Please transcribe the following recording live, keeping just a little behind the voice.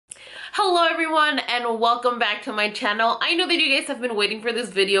Hello everyone and welcome back to my channel. I know that you guys have been waiting for this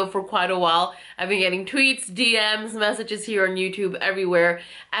video for quite a while. I've been getting tweets, DMs, messages here on YouTube, everywhere,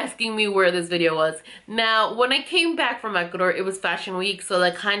 asking me where this video was. Now, when I came back from Ecuador, it was Fashion Week, so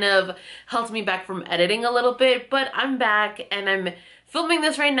that kind of held me back from editing a little bit, but I'm back and I'm filming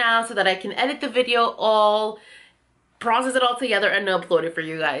this right now so that I can edit the video all, process it all together and upload it for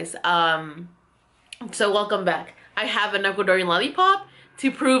you guys. So welcome back. I have an Ecuadorian lollipop to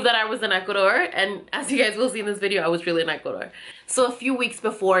prove that I was in Ecuador, and as you guys will see in this video, I was really in Ecuador. So a few weeks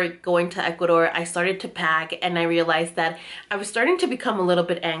before going to Ecuador, I started to pack and I realized that I was starting to become a little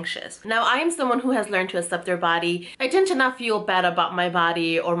bit anxious. Now, I am someone who has learned to accept their body. I tend to not feel bad about my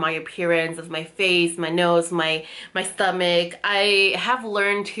body or my appearance of my face, my nose, my stomach. I have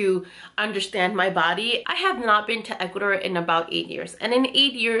learned to understand my body. I have not been to Ecuador in about 8 years, and in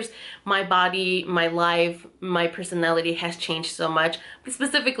 8 years, my body, my life, my personality has changed so much, but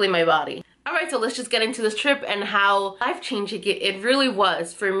specifically my body. Alright, so let's just get into this trip and how life-changing it really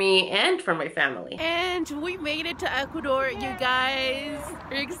was for me and for my family. And we made it to Ecuador, you guys.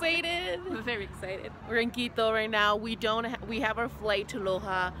 Are you excited? I'm very excited. We're in Quito right now. We have our flight to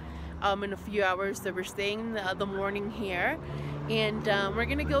Loja in a few hours, so we're staying the morning here. And we're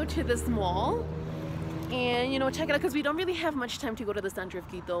gonna go to this mall and, you know, check it out, because we don't really have much time to go to the center of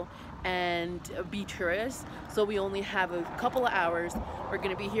Quito and be tourists, so we only have a couple of hours. We're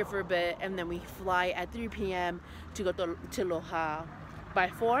gonna be here for a bit and then we fly at 3 p.m. to go to Loja by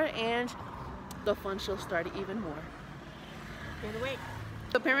 4, and the fun shall start even more. Can't wait.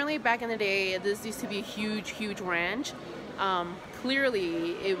 Apparently back in the day, this used to be a huge ranch.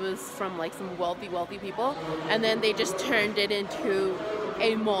 Clearly it was from like some wealthy people, and then they just turned it into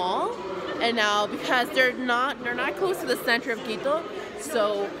a mall. And now, because they're not close to the center of Quito,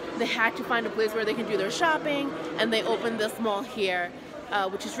 so they had to find a place where they can do their shopping, and they opened this mall here,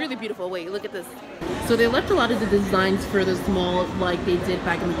 which is really beautiful. Wait, look at this. So they left a lot of the designs for this mall like they did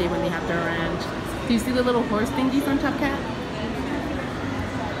back in the day when they had their ranch. Do you see the little horse thingies on Top Cat?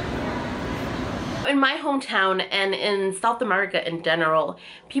 In my hometown and in South America in general,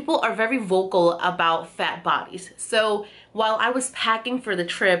 people are very vocal about fat bodies. So while I was packing for the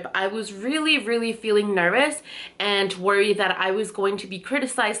trip, I was really feeling nervous and worried that I was going to be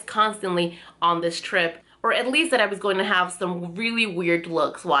criticized constantly on this trip, or at least that I was going to have some really weird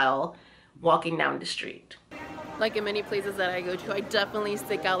looks while walking down the street. Like in many places that I go to, I definitely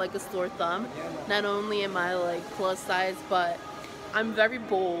stick out like a sore thumb. Not only am I like plus size, but I'm very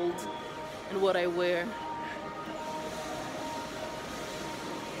bold in what I wear.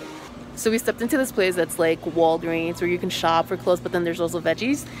 So we stepped into this place that's like Walgreens, where you can shop for clothes, but then there's also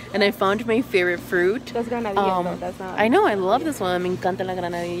veggies. And I found my favorite fruit. That's granadilla, that's not. I know, I love this one. Me encanta la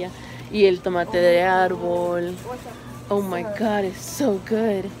granadilla. Y el tomate de árbol. Oh my god, it's so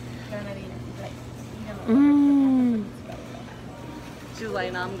good. Mmm. She's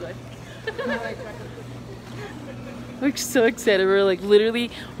like, no, I'm good. We're so excited. We're like literally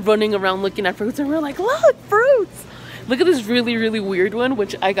running around looking at fruits, and we're like, look, fruits! Look at this really weird one,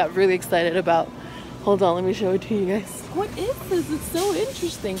 which I got really excited about. Hold on, let me show it to you guys. What is this? It's so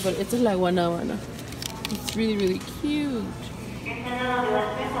interesting, but it's a la guanábana. It's really cute.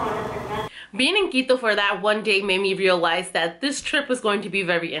 Being in Quito for that one day made me realize that this trip was going to be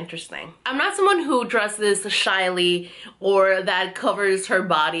very interesting. I'm not someone who dresses shyly or that covers her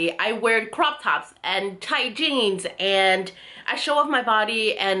body. I wear crop tops and tight jeans, and I show off my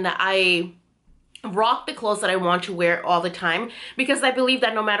body, and I rock the clothes that I want to wear all the time, because I believe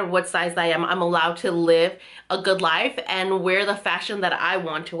that no matter what size I am, I'm allowed to live a good life and wear the fashion that I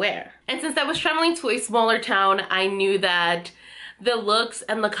want to wear. And since I was traveling to a smaller town, I knew that the looks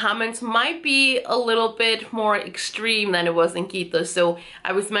and the comments might be a little bit more extreme than it was in Quito, so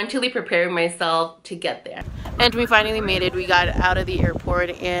I was mentally preparing myself to get there. And we finally made it. We got out of the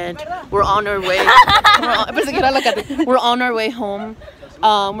airport and we're on our way. We're on our way home.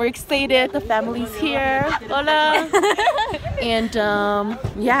 We're excited. The family's here. Hola. And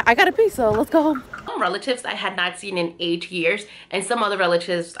yeah, I gotta pee, so let's go home. Some relatives I had not seen in 8 years, and some other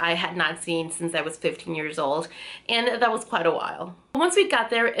relatives I had not seen since I was 15 years old, and that was quite a while. Once we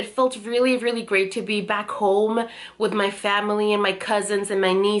got there, it felt really great to be back home with my family and my cousins and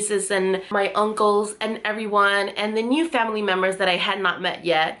my nieces and my uncles and everyone, and the new family members that I had not met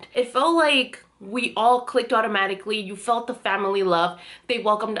yet. It felt like we all clicked automatically. You felt the family love. They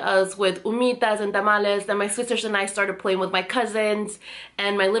welcomed us with humitas and tamales, and my sisters and I started playing with my cousins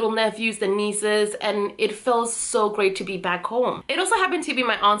and my little nephews and nieces, and it feels so great to be back home. It also happened to be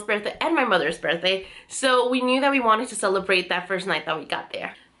my aunt's birthday and my mother's birthday, so we knew that we wanted to celebrate that first night that we got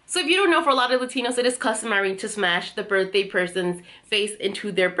there. So if you don't know, for a lot of Latinos, it is customary to smash the birthday person's face into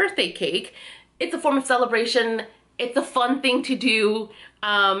their birthday cake. It's a form of celebration. It's a fun thing to do.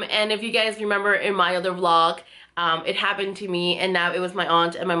 And if you guys remember in my other vlog, it happened to me, and now it was my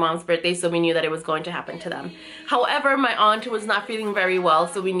aunt and my mom's birthday, so we knew that it was going to happen to them. However, my aunt was not feeling very well,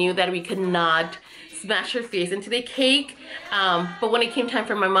 so we knew that we could not smash her face into the cake. But when it came time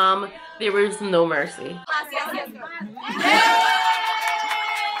for my mom, there was no mercy.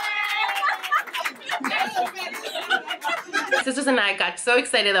 Sisters and I got so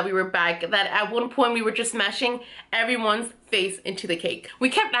excited that we were back that at one point we were just smashing everyone's face into the cake. We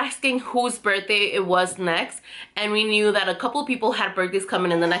kept asking whose birthday it was next, and we knew that a couple of people had birthdays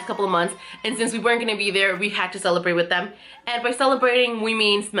coming in the next couple of months, and since we weren't going to be there, we had to celebrate with them. And by celebrating, we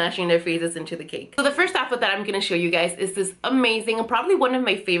mean smashing their faces into the cake. So the first outfit that I'm going to show you guys is this amazing, and probably one of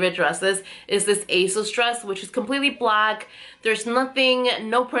my favorite dresses, is this ASOS dress, which is completely black. There's nothing,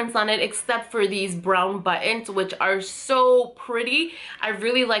 no prints on it except for these brown buttons, which are so pretty. I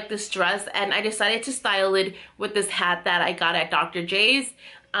really like this dress, and I decided to style it with this hat that I got at Dr. J's.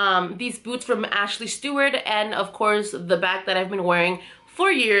 These boots from Ashley Stewart, and of course the bag that I've been wearing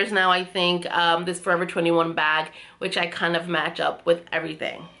for years now, I think, this Forever 21 bag, which I kind of match up with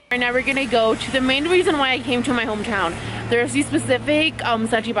everything. Right now we're gonna go to the main reason why I came to my hometown. There's these specific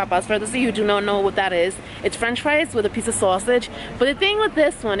salchipapas. For those of you who do not know what that is, it's french fries with a piece of sausage. But the thing with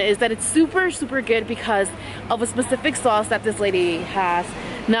this one is that it's super good because of a specific sauce that this lady has.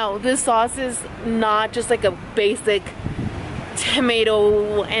 Now this sauce is not just like a basic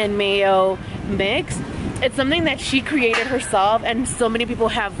tomato and mayo mix. It's something that she created herself, and so many people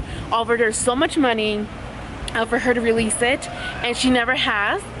have offered her so much money for her to release it, and she never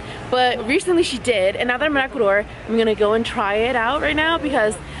has. But recently she did, and now that I'm in Ecuador, I'm gonna go and try it out right now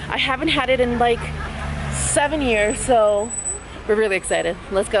because I haven't had it in like 7 years, so we're really excited.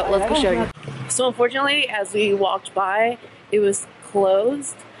 Let's go show you. So unfortunately, as we walked by, it was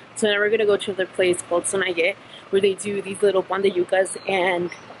closed. So now we're gonna go to another place called Sonaye, where they do these little pan de yucas and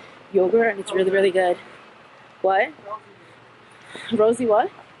yogurt, and it's really good. What? Rosy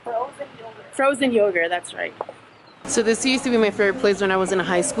what? Frozen yogurt. Frozen yogurt, that's right. So this used to be my favorite place when I was in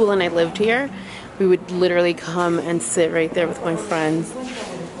high school and I lived here. We would literally come and sit right there with my friends.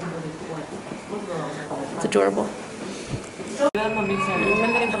 It's adorable.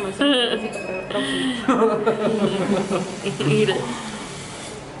 Eat it.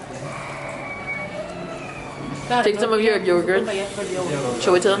 Take some of your yogurt.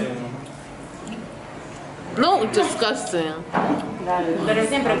 Show it to them. No, disgusting.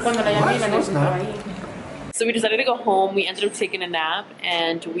 So we decided to go home. We ended up taking a nap,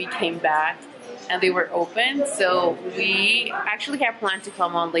 and we came back and they were open. So we actually had planned to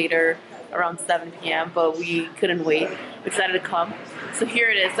come on later around 7 p.m. but we couldn't wait. We decided to come. So here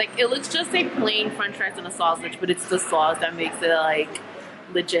it is. Like, it looks just a plain french fries and a sausage, but it's the sauce that makes it like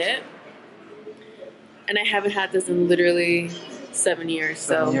legit. And I haven't had this in literally 7 years.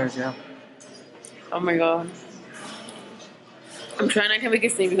 So 7 years, yeah. Oh my god. I'm trying not to make a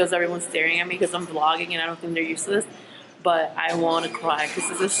scene because everyone's staring at me because I'm vlogging and I don't think they're used to this. But I want to cry because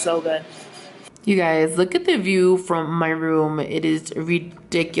this is so good. You guys, look at the view from my room. It is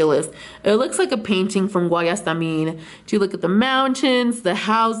ridiculous. It looks like a painting from Guayasamín. Do you look at the mountains, the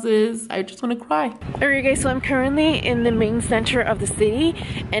houses? I just want to cry. Alright guys, so I'm currently in the main center of the city,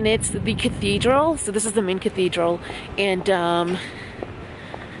 and it's the cathedral. So this is the main cathedral, and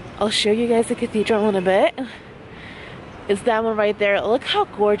I'll show you guys the cathedral in a bit. It's that one right there. Look how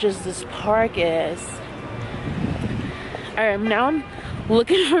gorgeous this park is. Alright, now I'm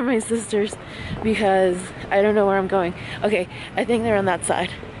looking for my sisters because I don't know where I'm going. Okay, I think they're on that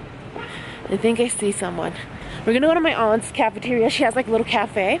side. I think I see someone. We're gonna go to my aunt's cafeteria. She has like a little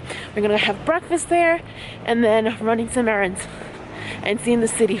cafe. We're gonna have breakfast there and then running some errands and seeing the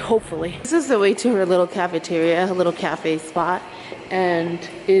city, hopefully. This is the way to her little cafeteria, a little cafe spot, and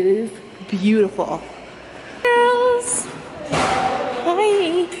it is beautiful. Girls!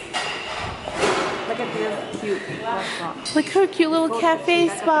 Hi! Look at this cute restaurant. Look at her cute little cafe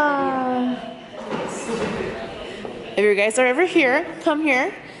spot. If you guys are ever here, come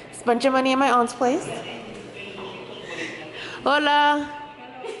here. Spend your money at my aunt's place. Hola!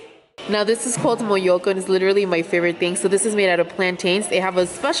 Now this is called moyoko and it's literally my favorite thing. So this is made out of plantains. They have a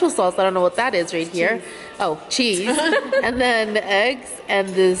special sauce. I don't know what that is right here. Cheese. Oh, cheese. And then eggs and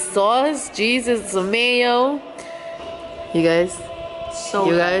this sauce. Jesus, some mayo. You guys? So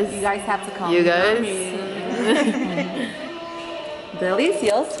you guys? You guys have to come. You guys?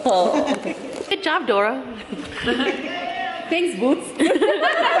 Delicioso. Good job, Dora. Thanks, Boots.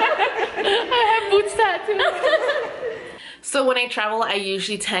 I have boots tattoo. So when I travel, I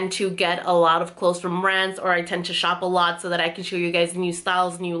usually tend to get a lot of clothes from brands, or I tend to shop a lot so that I can show you guys new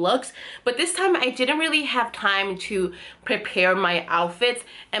styles, new looks. But this time I didn't really have time to prepare my outfits.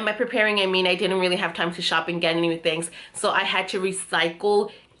 And by preparing, I mean I didn't really have time to shop and get new things. So I had to recycle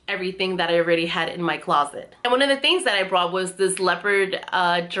everything that I already had in my closet. And one of the things that I brought was this leopard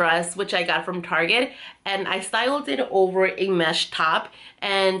dress, which I got from Target, and I styled it over a mesh top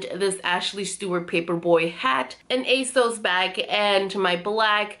and this Ashley Stewart Paperboy hat, an ASOS bag, and my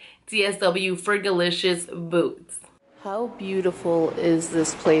black DSW Fergalicious boots. How beautiful is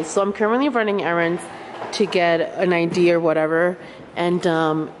this place? So I'm currently running errands to get an ID or whatever, and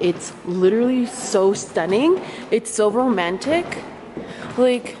it's literally so stunning. It's so romantic.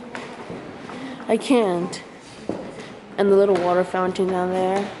 Like, I can't. And the little water fountain down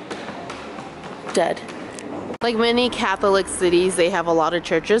there, dead. Like many Catholic cities, they have a lot of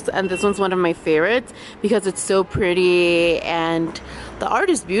churches, and this one's one of my favorites because it's so pretty and the art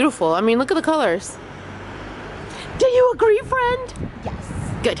is beautiful. I mean, look at the colors. Do you agree, friend? Yes.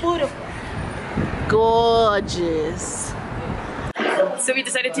 Good. Beautiful. Gorgeous. So we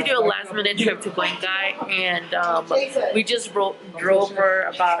decided to do a last minute trip to Cuenca, and we just drove for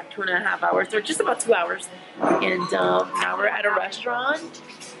about 2.5 hours, or just about 2 hours. And now we're at a restaurant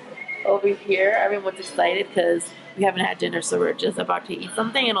over here. Everyone's excited because we haven't had dinner, so we're just about to eat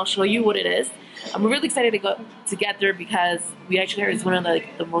something, and I'll show you what it is. I'm really excited to get there because we actually heard it's one of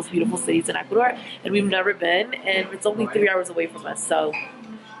the most beautiful cities in Ecuador, and we've never been, and it's only 3 hours away from us, so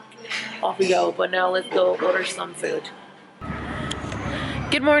off we go. But now let's go order some food.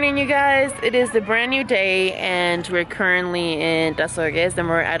 Good morning, you guys. It is a brand new day, and we're currently in Dazogues, and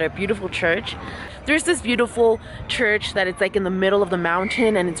we're at a beautiful church. There's this beautiful church that it's like in the middle of the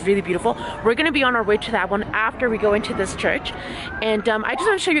mountain, and it's really beautiful. We're gonna be on our way to that one after we go into this church. And I just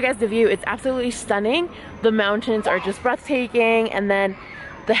want to show you guys the view. It's absolutely stunning. The mountains are just breathtaking, and then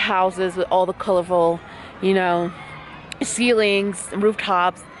the houses with all the colorful, you know, ceilings and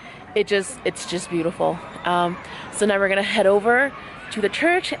rooftops. It's just beautiful. So now we're gonna head over to the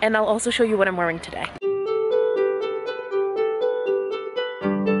church, and I'll also show you what I'm wearing today.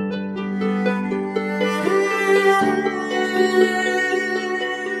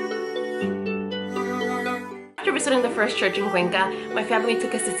 After visiting the first church in Cuenca, my family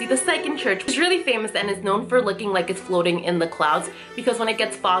took us to see the second church, which is really famous and is known for looking like it's floating in the clouds, because when it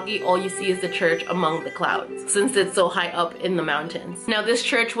gets foggy, all you see is the church among the clouds, since it's so high up in the mountains. Now, this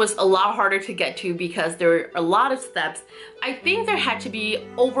church was a lot harder to get to because there were a lot of steps. I think there had to be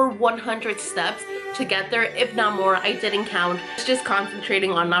over 100 steps to get there, if not more. I didn't count. Just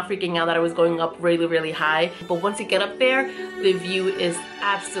concentrating on not freaking out that I was going up really, really high. But once you get up there, the view is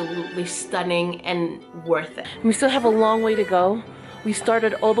absolutely stunning and worth it. We still have a long way to go. We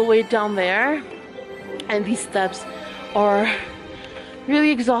started all the way down there, and these steps are really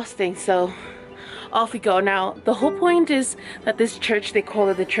exhausting, so off we go. Now, the whole point is that this church, they call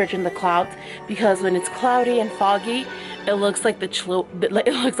it the church in the clouds, because when it's cloudy and foggy, it looks like the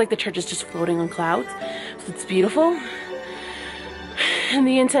church is just floating on clouds. So it's beautiful, and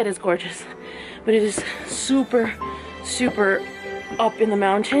the inside is gorgeous, but it is super, super up in the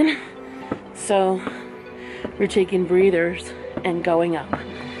mountain. So we're taking breathers and going up.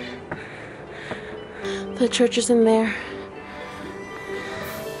 The church is in there,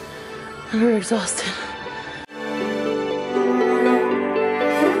 and we're exhausted.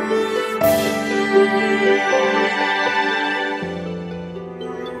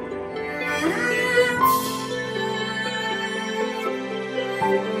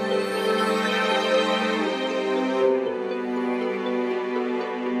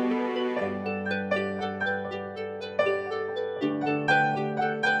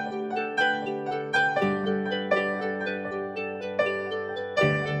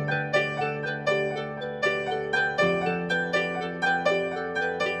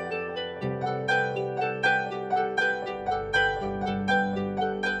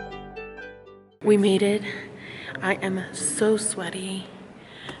 We made it. I am so sweaty.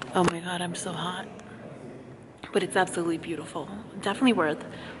 Oh my god, I'm so hot. But it's absolutely beautiful. Definitely worth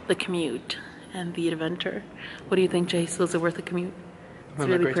the commute and the adventure. What do you think, Jace? Was it worth the commute? It's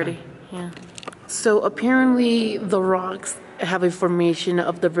really pretty. Yeah. So apparently the rocks have a formation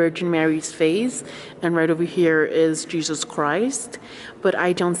of the Virgin Mary's face, and right over here is Jesus Christ, but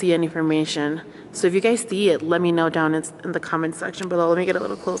I don't see any formation. So if you guys see it, let me know down in the comment section below. Let me get a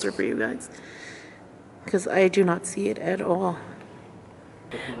little closer for you guys, because I do not see it at all.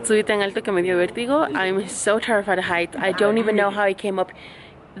 Subí tan alto que me dio vértigo. I'm so terrified of heights. I don't even know how I came up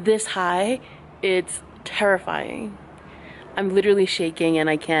this high. It's terrifying. I'm literally shaking and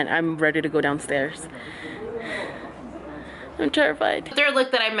I'm ready to go downstairs. I'm terrified. The third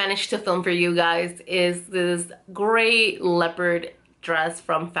look that I managed to film for you guys is this gray leopard dress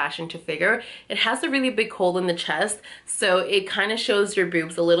from Fashion to Figure. It has a really big hole in the chest, so it kind of shows your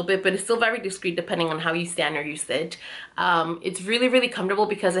boobs a little bit, but it's still very discreet depending on how you stand or you sit. It's really comfortable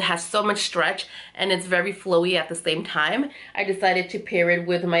because it has so much stretch and it's very flowy at the same time. I decided to pair it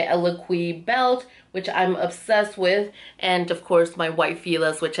with my Eloquii belt, which I'm obsessed with, and of course my white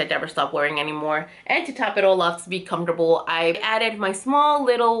Fila's, which I never stop wearing anymore. And to top it all off, to be comfortable, I added my small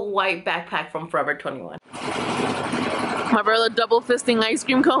little white backpack from Forever 21. My brother double fisting ice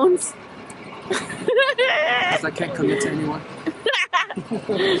cream cones. Because I can't commit to anyone.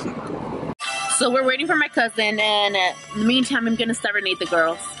 So we're waiting for my cousin, and in the meantime, I'm gonna serenade the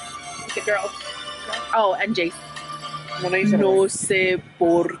girls. The girls. Oh, and Jace. No sé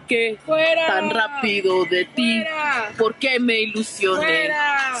por qué tan rápido de ti, por qué me ilusioné.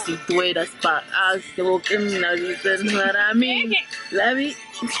 Si tú eras para mí, la vi.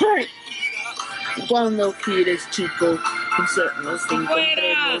 Cuando quieres, chico, nos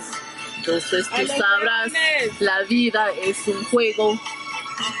encontremos. Entonces tú sabrás, la vida es un juego.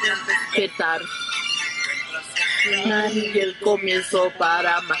 Respetar. Y el comienzo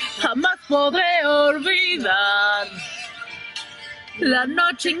para más. Jamás podré olvidar la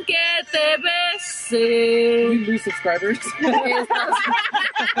noche en que te besé. We lose subscribers.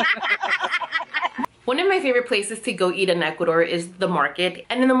 One of my favorite places to go eat in Ecuador is the market.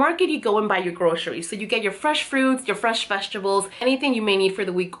 And in the market, you go and buy your groceries. So you get your fresh fruits, your fresh vegetables, anything you may need for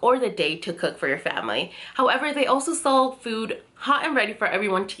the week or the day to cook for your family. However, they also sell food hot and ready for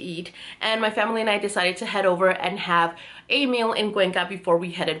everyone to eat. And my family and I decided to head over and have a meal in Cuenca before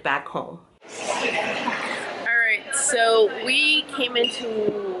we headed back home. Alright, so we came into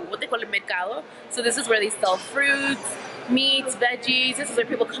what they call a mercado. So this is where they sell fruits, meats, veggies. This is where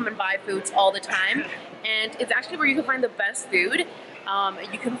people come and buy foods all the time, and it's actually where you can find the best food.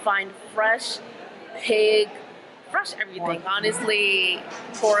 You can find fresh pig, fresh everything, honestly,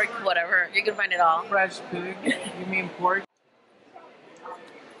 pork, whatever, you can find it all. Fresh pig? You mean pork?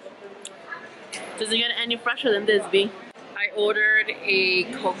 Doesn't get any fresher than this, B. I ordered a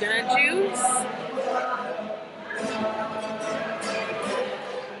coconut juice.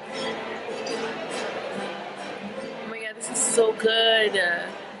 This is so good.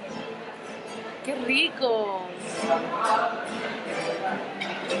 Qué rico.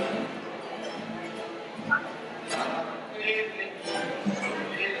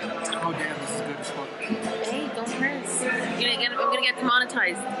 Oh damn, this is good as fuck. Hey, don't press. I'm gonna get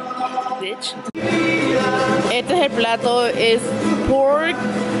demonetized, bitch. Este es el plato, es pork.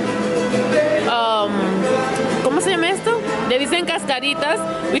 ¿Cómo se llama esto? Le dicen cascaritas,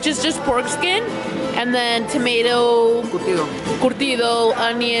 which is just pork skin. And then tomato, curtido,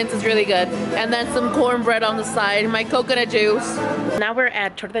 onions is really good. And then some cornbread on the side, my coconut juice. Now we're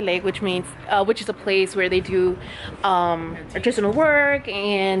at Torre del Lake, which is a place where they do artisanal work,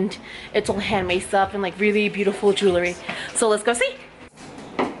 and it's all handmade stuff and like really beautiful jewelry. So let's go see.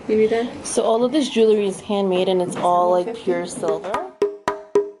 So all of this jewelry is handmade and it's all like pure silver.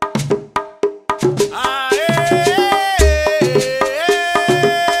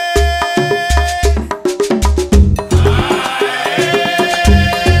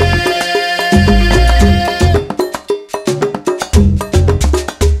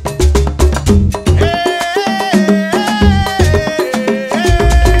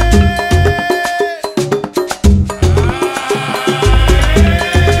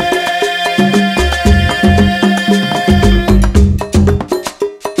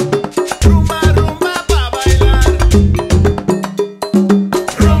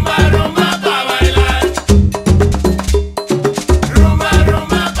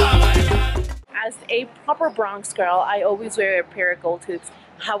 Bronx girl, I always wear a pair of gold tooths.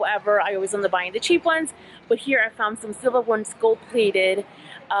 However, I always end up buying the cheap ones, but here I found some silver ones, gold plated,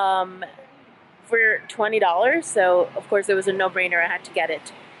 for $20. So of course it was a no-brainer, I had to get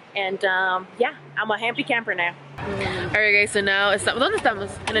it. And yeah, I'm a happy camper now. Alright guys, so now ¿dónde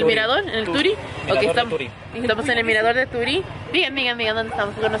estamos? ¿En el mirador? ¿En el Turi? Ok, estamos en el mirador de Turi. Digan, ¿dónde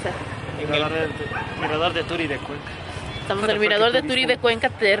estamos? Yo no sé. Mirador de Turi de Cuenca. Estamos en el mirador de Turi de Cuenca,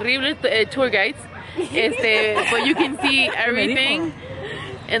 terrible tour guides. But you can see everything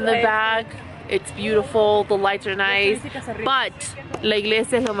in the back. It's beautiful, the lights are nice, but la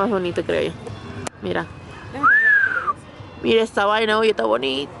iglesia es lo más bonito, creo yo. Mira. Mira esta vaina, oye, está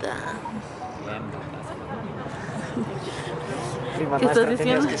bonita. ¿Qué estás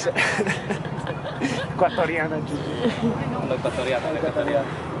diciendo? Ecuatoriana.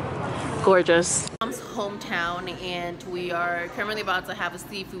 Gorgeous. Mom's hometown, and we are currently about to have a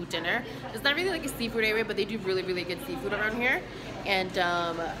seafood dinner. It's not really like a seafood area, but they do really, really good seafood around here. And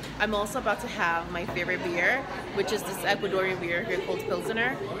I'm also about to have my favorite beer, which is this Ecuadorian beer here called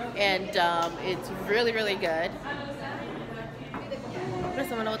Pilsner. And it's really, really good.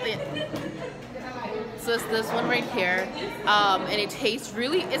 So it's this one right here, and it tastes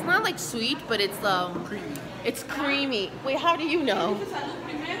really, it's not like sweet, but it's creamy. Wait, how do you know?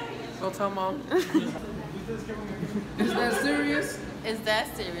 Don't tell Mom. Is that serious? Is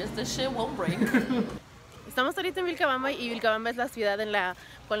that serious? The shit won't break. Estamos ahorita en Vilcabamba, y Vilcabamba es la ciudad en la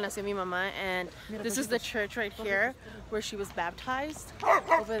cual nació mi mamá, and this is the church right here where she was baptized,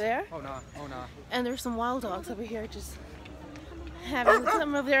 over there. Oh no, oh no. And there's some wild dogs over here just having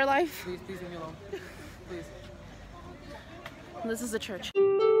some of their life. Please leave me alone. Please. This is the church.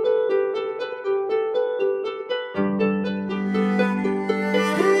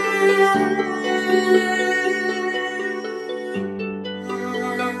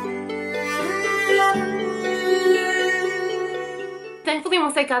 Thankfully,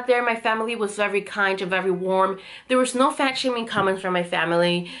 once I got there, my family was very kind and very warm. There was no fat-shaming comments from my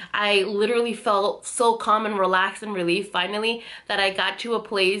family. I literally felt so calm and relaxed and relieved finally that I got to a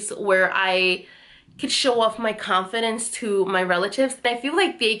place where I could show off my confidence to my relatives. I feel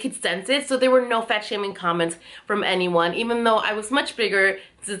like they could sense it, so there were no fat-shaming comments from anyone, even though I was much bigger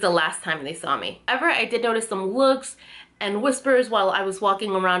since the last time they saw me. However, I did notice some looks and whispers while I was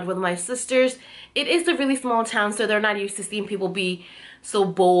walking around with my sisters. It is a really small town, so they're not used to seeing people be so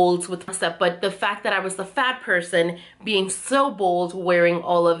bold with stuff, but the fact that I was the fat person being so bold wearing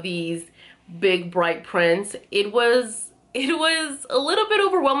all of these big bright prints, it was a little bit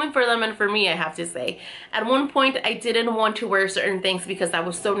overwhelming for them and for me, I have to say. At one point, I didn't want to wear certain things because I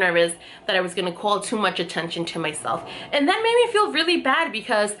was so nervous that I was going to call too much attention to myself. And that made me feel really bad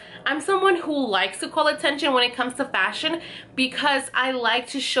because I'm someone who likes to call attention when it comes to fashion, because I like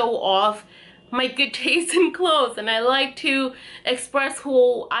to show off my good taste in clothes, and I like to express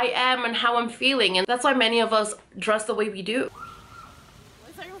who I am and how I'm feeling, and that's why many of us dress the way we do.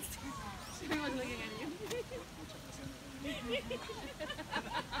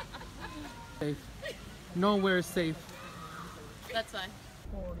 Safe. Nowhere is safe. That's fine.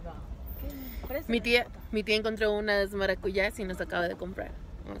 Mi tía encontró unas maracuyás y nos acaba de comprar.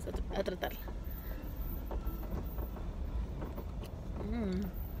 Vamos a tratarla.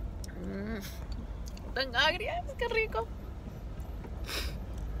 Tan agrias, qué rico.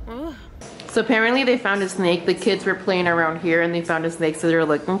 So apparently they found a snake. The kids were playing around here and they found a snake, so they were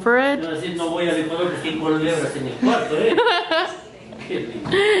looking for it. He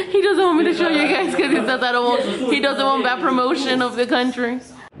doesn't want me to show you guys because he doesn't want bad promotion of the country.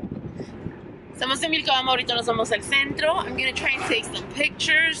 Estamos en Vilcabamba, ahorita nos vamos al centro. I'm gonna try and take some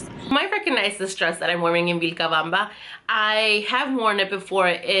pictures. You might recognize this dress that I'm wearing in Vilcabamba. I have worn it before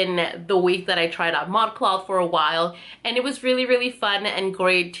in the week that I tried out ModCloth for a while, and it was really, really fun and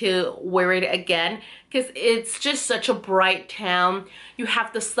great to wear it again because it's just such a bright town. You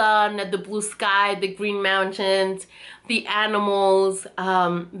have the sun, the blue sky, the green mountains, the animals.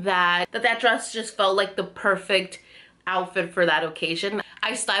 That dress just felt like the perfect outfit for that occasion.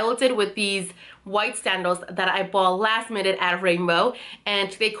 I styled it with these white sandals that I bought last minute at Rainbow,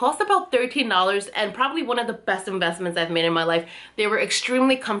 and they cost about $13 and probably one of the best investments I've made in my life. They were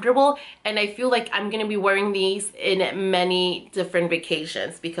extremely comfortable, and I feel like I'm gonna be wearing these in many different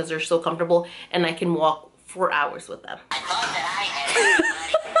vacations because they're so comfortable and I can walk for hours with them. I thought that I had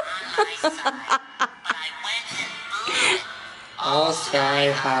everybody on my side, but I went and blew it all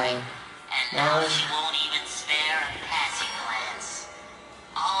sky high, and now she won't even spare a passing glance.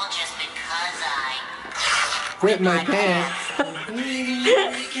 All just because I Quit my pants.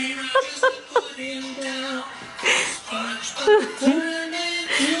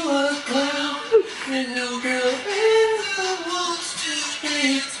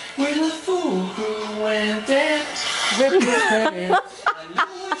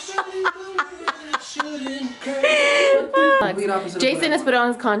 Jason has put on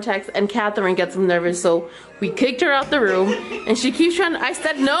his contacts and Catherine gets nervous, so we kicked her out the room and she keeps trying to, I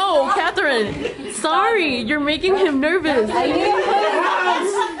said no, Catherine, sorry, you're making him nervous.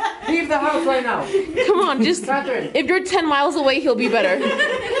 Leave the house right now. Come on, just, Catherine. if you're 10 miles away, he'll be better.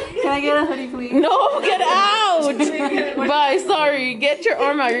 Can I get a hoodie, please? No, get out. Bye, sorry, get your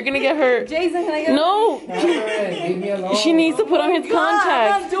arm out, you're gonna get hurt. Jason, can I get No, Catherine, leave me alone. she needs to put on his I'm not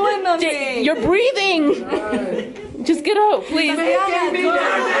contacts. doing nothing. You're breathing. Just get out, please.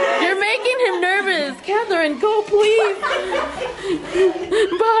 You're making him nervous. Catherine, go, please.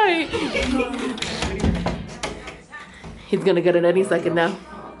 Bye. He's gonna get it any second now.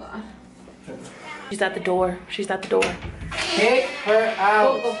 She's at the door. She's at the door. Kick her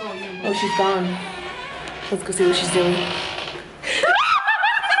out. Oh, she's gone. Let's go see what she's doing.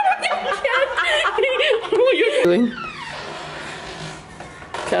 What are you doing?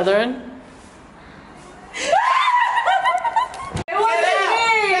 Catherine?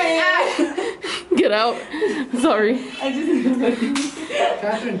 Get out. Sorry.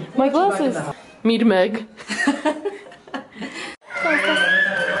 Catherine, My glasses. Meet Meg.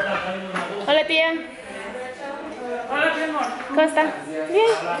 Hola, tía. ¿Cómo está?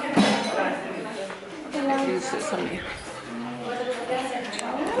 Bien.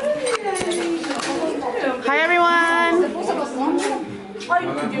 Hi, everyone.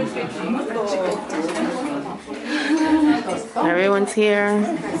 Everyone's here.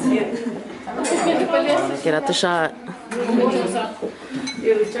 Get out the shot.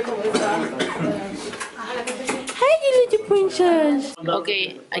 Hi, you little princess.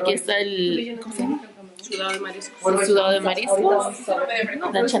 Okay, aquí está el... ¿Cómo se llama? Sudado de mariscos. Sudado de mariscos.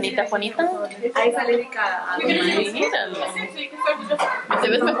 La chanita Juanita. Ahí sale te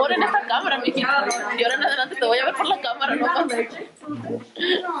ves mejor en esta cámara, mijita. Y ahora en adelante te voy a ver por la cámara, no cuando...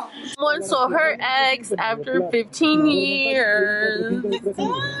 Someone saw her eggs after 15 years.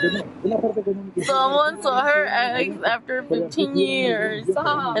 Someone saw her eggs after 15 years.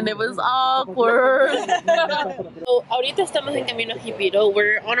 And it was awkward. So, ahorita estamos en camino a Hipiro.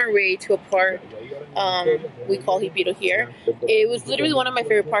 We're on our way to a park we call Hipiro here. It was literally one of my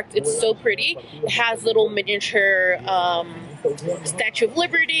favorite parks. It's so pretty. It has little miniature Statue of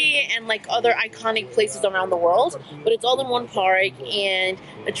Liberty and like other iconic places around the world, but it's all in one park and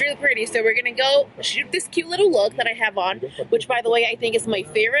it's really pretty. So we're gonna go shoot this cute little look that I have on, which by the way I think is my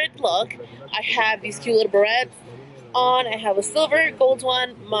favorite look. I have these cute little barrettes on. I have a silver gold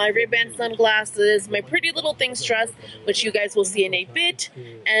one, my Ray-Ban sunglasses, my pretty little things dress, which you guys will see in a bit,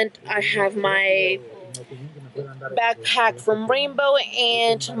 and I have my backpack from Rainbow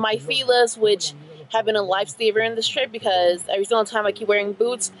and my Fila's, which have been a lifesaver in this trip because every single time I keep wearing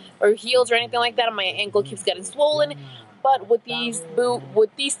boots or heels or anything like that, and my ankle keeps getting swollen. But with these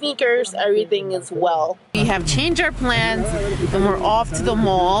sneakers, everything is well. We have changed our plans and we're off to the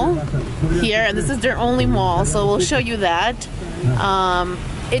mall here, and this is their only mall, so we'll show you that.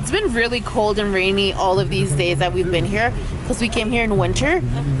 It's been really cold and rainy all of these days that we've been here because we came here in winter,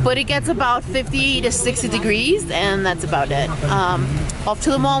 but it gets about 50 to 60 degrees and that's about it. Off to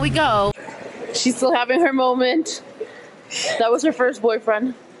the mall we go. She's still having her moment. That was her first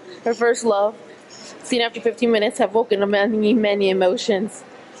boyfriend, her first love. Seen after 15 minutes have woken up many emotions.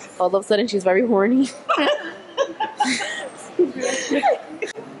 All of a sudden she's very horny.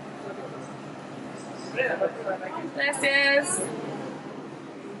 Gracias.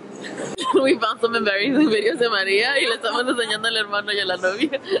 We found some embarrassing videos de María y le estamos enseñando al hermano y a la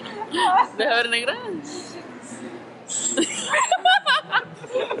novia. Deja ver, negra.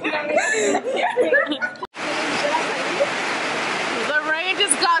 The rain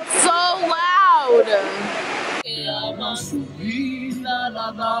just got so loud.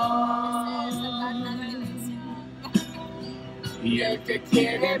 Y el que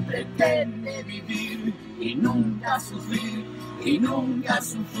quiere pretende vivir y nunca sufrir, y nunca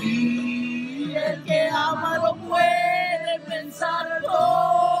sufrir. El que ama lo puede pensar,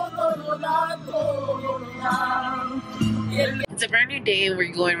 todo lo da, todo lo da. It's a brand new day and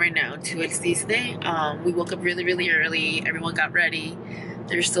we're going right now to El Cisne. We woke up really early. Everyone got ready.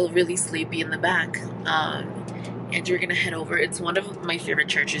 They're still really sleepy in the back. And we're gonna head over. It's one of my favorite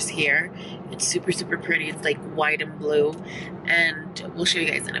churches here. It's super pretty. It's like white and blue, and we'll show you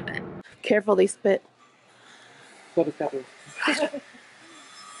guys in a bit. Careful, they spit. What is happening?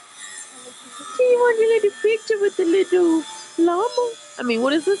 Do you want your little picture with the little llama? I mean,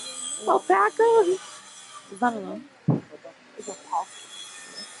 what is this? Alpaca? It's not a llama. It's a paw.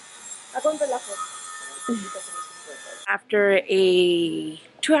 After a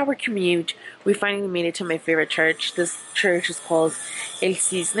 2-hour commute, we finally made it to my favorite church. This church is called El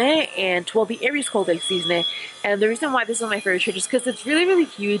Cisne, and well, the area is called El Cisne. And the reason why this is my favorite church is because it's really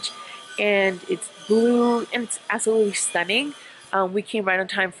huge, and it's blue, and it's absolutely stunning. We came right on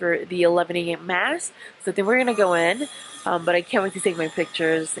time for the 11 a.m. mass, so I think we're gonna go in. But I can't wait to take my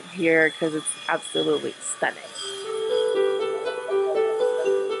pictures here because it's absolutely stunning.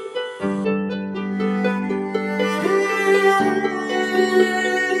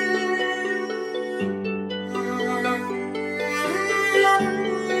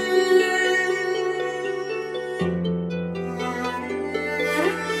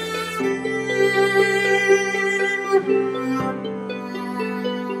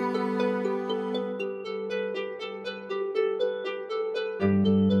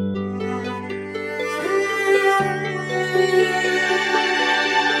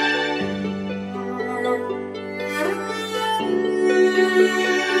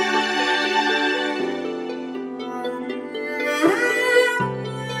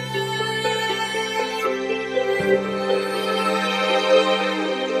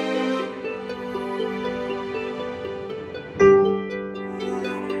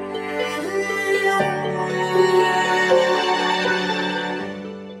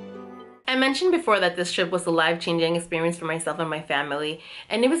 I mentioned before that this trip was a life-changing experience for myself and my family,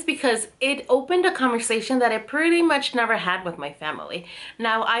 and it was because it opened a conversation that I pretty much never had with my family.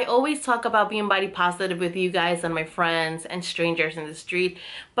 Now, I always talk about being body positive with you guys and my friends and strangers in the street,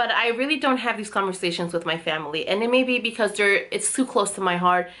 but I really don't have these conversations with my family, and it may be because it's too close to my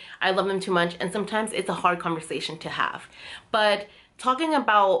heart. I love them too much, and sometimes it's a hard conversation to have. But talking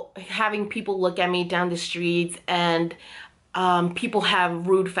about having people look at me down the streets and people have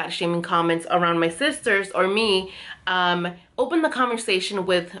rude fat shaming comments around my sisters or me, open the conversation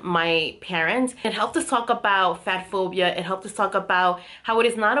with my parents. It helped us talk about fat phobia. It helped us talk about how it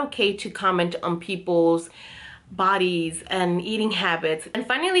is not okay to comment on people's bodies and eating habits. And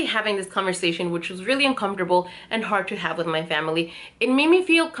finally having this conversation, which was really uncomfortable and hard to have with my family, it made me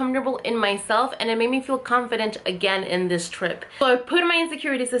feel comfortable in myself, and it made me feel confident again in this trip. So I put my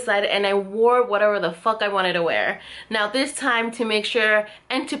insecurities aside and I wore whatever the fuck I wanted to wear. Now this time, to make sure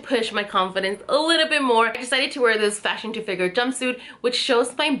and to push my confidence a little bit more, I decided to wear this fashion to figure jumpsuit, which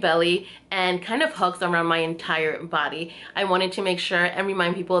shows my belly and kind of hugs around my entire body. I wanted to make sure and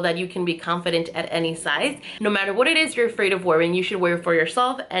remind people that you can be confident at any size. No matter what it is you're afraid of wearing, you should wear it for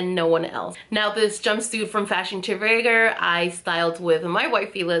yourself and no one else. Now this jumpsuit from Fashion to Figure, I styled with my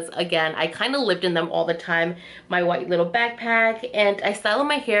white Filas. Again, I kind of lived in them all the time. My white little backpack, and I styled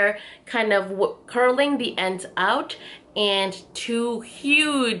my hair kind of curling the ends out, and two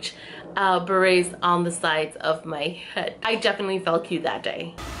huge berets on the sides of my head. I definitely felt cute that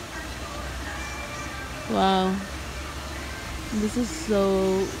day. Wow. This is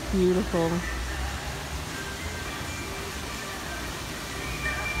so beautiful.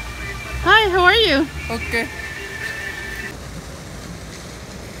 Hi, how are you? Okay.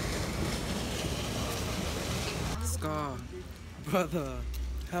 Scar, brother,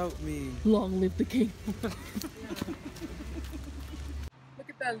 help me. Long live the king. Look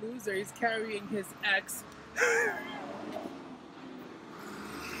at that loser, he's carrying his ex.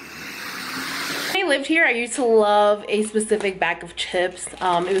 When I lived here, I used to love a specific bag of chips.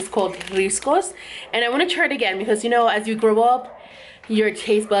 It was called Riscos, and I want to try it again because, you know, as you grow up, your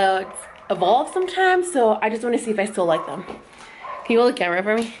taste buds evolve sometimes, so I just want to see if I still like them. Can you hold the camera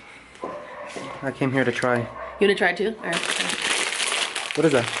for me? I came here to try. You want to try too? Alright. What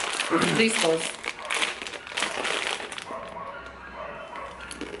is that? Riscos.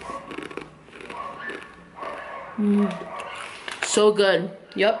 So good.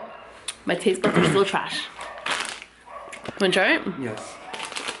 Yep. My taste buds are still trash. Wanna try it? Yes.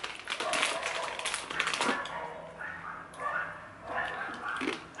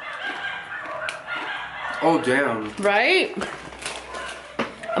 Oh, damn. Right?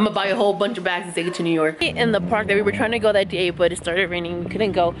 I'm gonna buy a whole bunch of bags and take it to New York. In the park that we were trying to go that day, but it started raining, we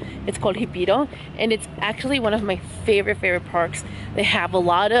couldn't go. It's called Hipiro, and it's actually one of my favorite parks. They have a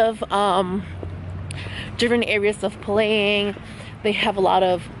lot of different areas of playing. They have a lot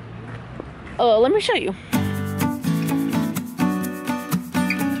of, let me show you.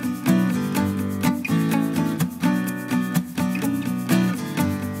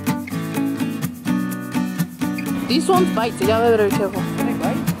 These ones bite, so you gotta be very careful. They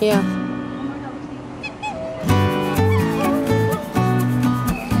bite? Yeah.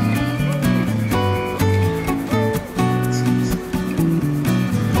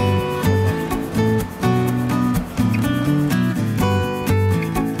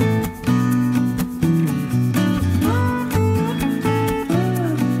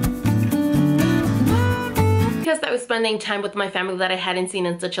 I was spending time with my family that I hadn't seen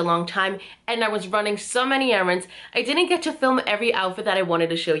in such a long time, and I was running so many errands, I didn't get to film every outfit that I wanted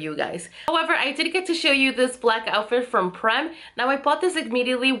to show you guys. However, I did get to show you this black outfit from Prem. Now, I bought this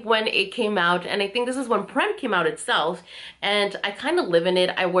immediately when it came out, and I think this is when Prem came out itself, and I kind of live in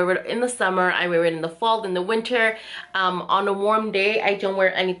it. I wear it in the summer, I wear it in the fall, in the winter. On a warm day, I don't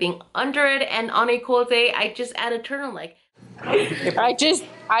wear anything under it, and on a cold day, I just add a turtleneck. I just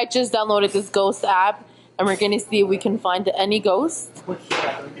downloaded this ghost app, and we're gonna see if we can find any ghost.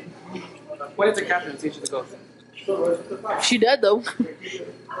 What is the captain? Teach you the ghost. She dead though.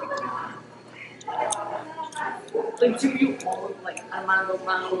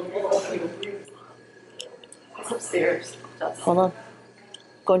 It's upstairs. Hold on.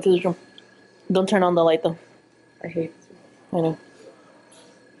 Go into the room. Don't turn on the light though. I hate this. I know.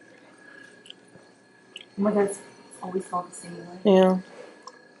 Oh my god, it's always smelled the same way. Yeah.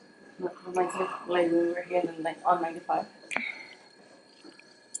 Reminds me of like when we were here on 95.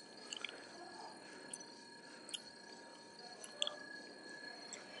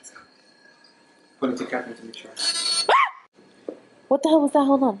 Put it to Catherine to make sure. What the hell was that?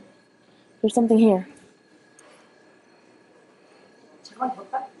 Hold on. There's something here.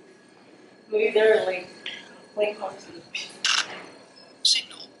 Maybe they're like playing cards.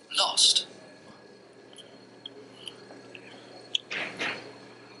 Signal lost.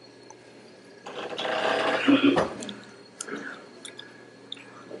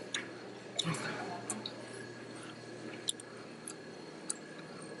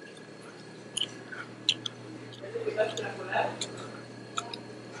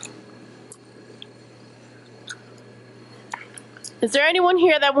 Is there anyone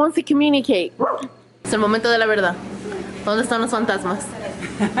here that wants to communicate? Es el momento de la verdad. ¿Dónde están los fantasmas?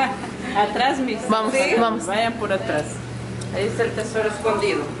 Atrás, mis. Vamos, vamos. Vayan por atrás. Ahí está el tesoro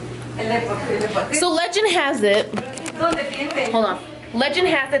escondido. So legend has it. Hold on. Legend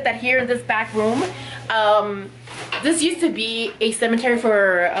has it that here in this back room, this used to be a cemetery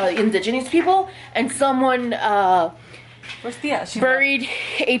for indigenous people, and someone buried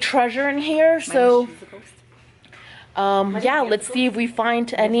a treasure in here. So, yeah, let's see if we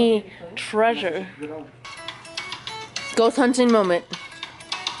find any treasure. Ghost hunting moment.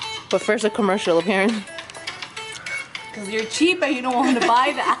 But first a commercial, apparently. Because you're cheap and you don't want to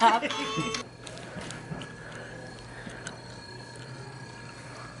buy that.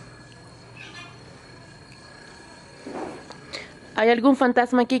 ¿Hay algún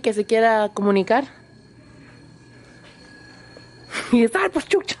fantasma aquí que se quiera comunicar? Y es, pues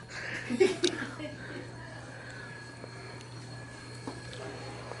chucha.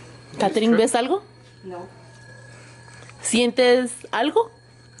 Catherine, ¿ves algo? No. ¿Sientes algo?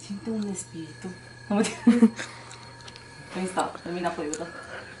 Siento un espíritu. Ahí está. Termina por ayudar.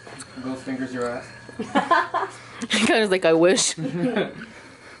 Ghost fingers your ass. Kind of like, I wish.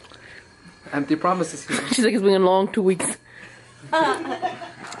 Empty promises here. She's like, it's been a long 2 weeks.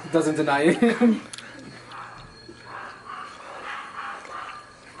 Doesn't deny it.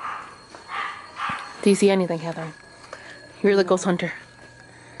 Do you see anything, Heather? You're the ghost hunter.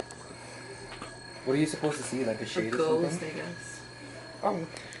 What are you supposed to see? Like a shade or Ghost, something? I guess. Oh.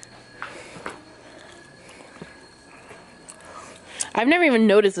 I've never even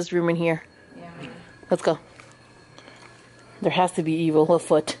noticed this room in here. Yeah. Let's go. There has to be evil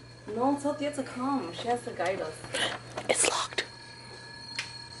afoot. No, tell Tia to come. She has to guide us. It's locked.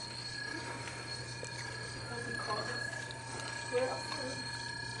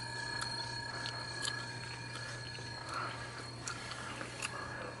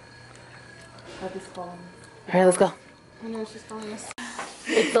 Alright, let's go. I know she's calling us.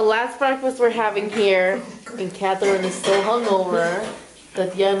 It's the last breakfast we're having here, and Catherine is so hungover.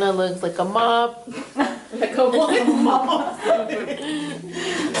 Tatiana looks like a mop. Like a mom.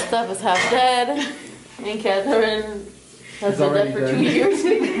 Steph is half dead, and Catherine has been dead for 2 years.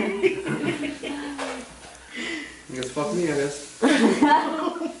 You guys fuck me, I guess.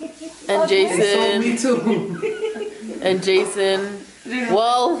 And Jason. Me too. And Jason.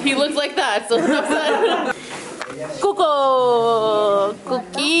 Well, he looks like that, so I'm upset. Cuco,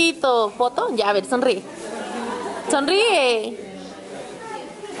 Cuquito, foto. Ya, a ver, sonríe. Sonríe.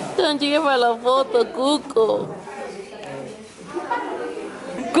 Sonríe para la foto, Cuco.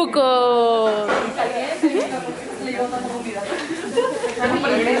 Cuco.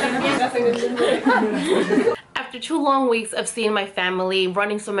 After 2 long weeks of seeing my family,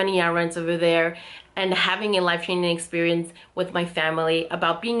 running so many errands over there, and having a life-changing experience with my family,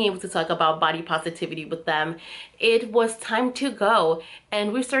 about being able to talk about body positivity with them, it was time to go.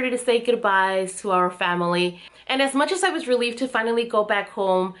 And we started to say goodbyes to our family. And as much as I was relieved to finally go back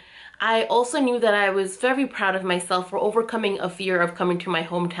home, I also knew that I was very proud of myself for overcoming a fear of coming to my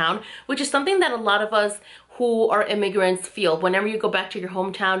hometown, which is something that a lot of us who are immigrants feel. Whenever you go back to your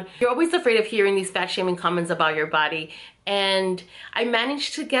hometown, you're always afraid of hearing these fat-shaming comments about your body. And I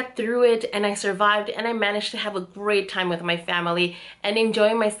managed to get through it, and I survived, and I managed to have a great time with my family and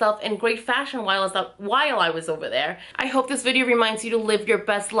enjoying myself in great fashion while I was over there. I hope this video reminds you to live your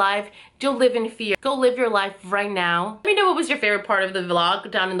best life. Don't live in fear. Go live your life right now. Let me know what was your favorite part of the vlog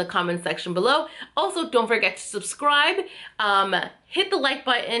down in the comment section below. Also, don't forget to subscribe. Hit the like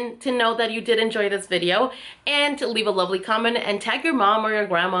button to know that you did enjoy this video, and leave a lovely comment and tag your mom or your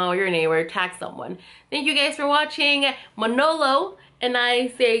grandma or your neighbor. Tag someone. Thank you guys for watching. Manolo and I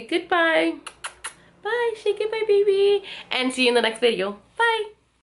say goodbye. Bye. Say goodbye, baby. And see you in the next video. Bye.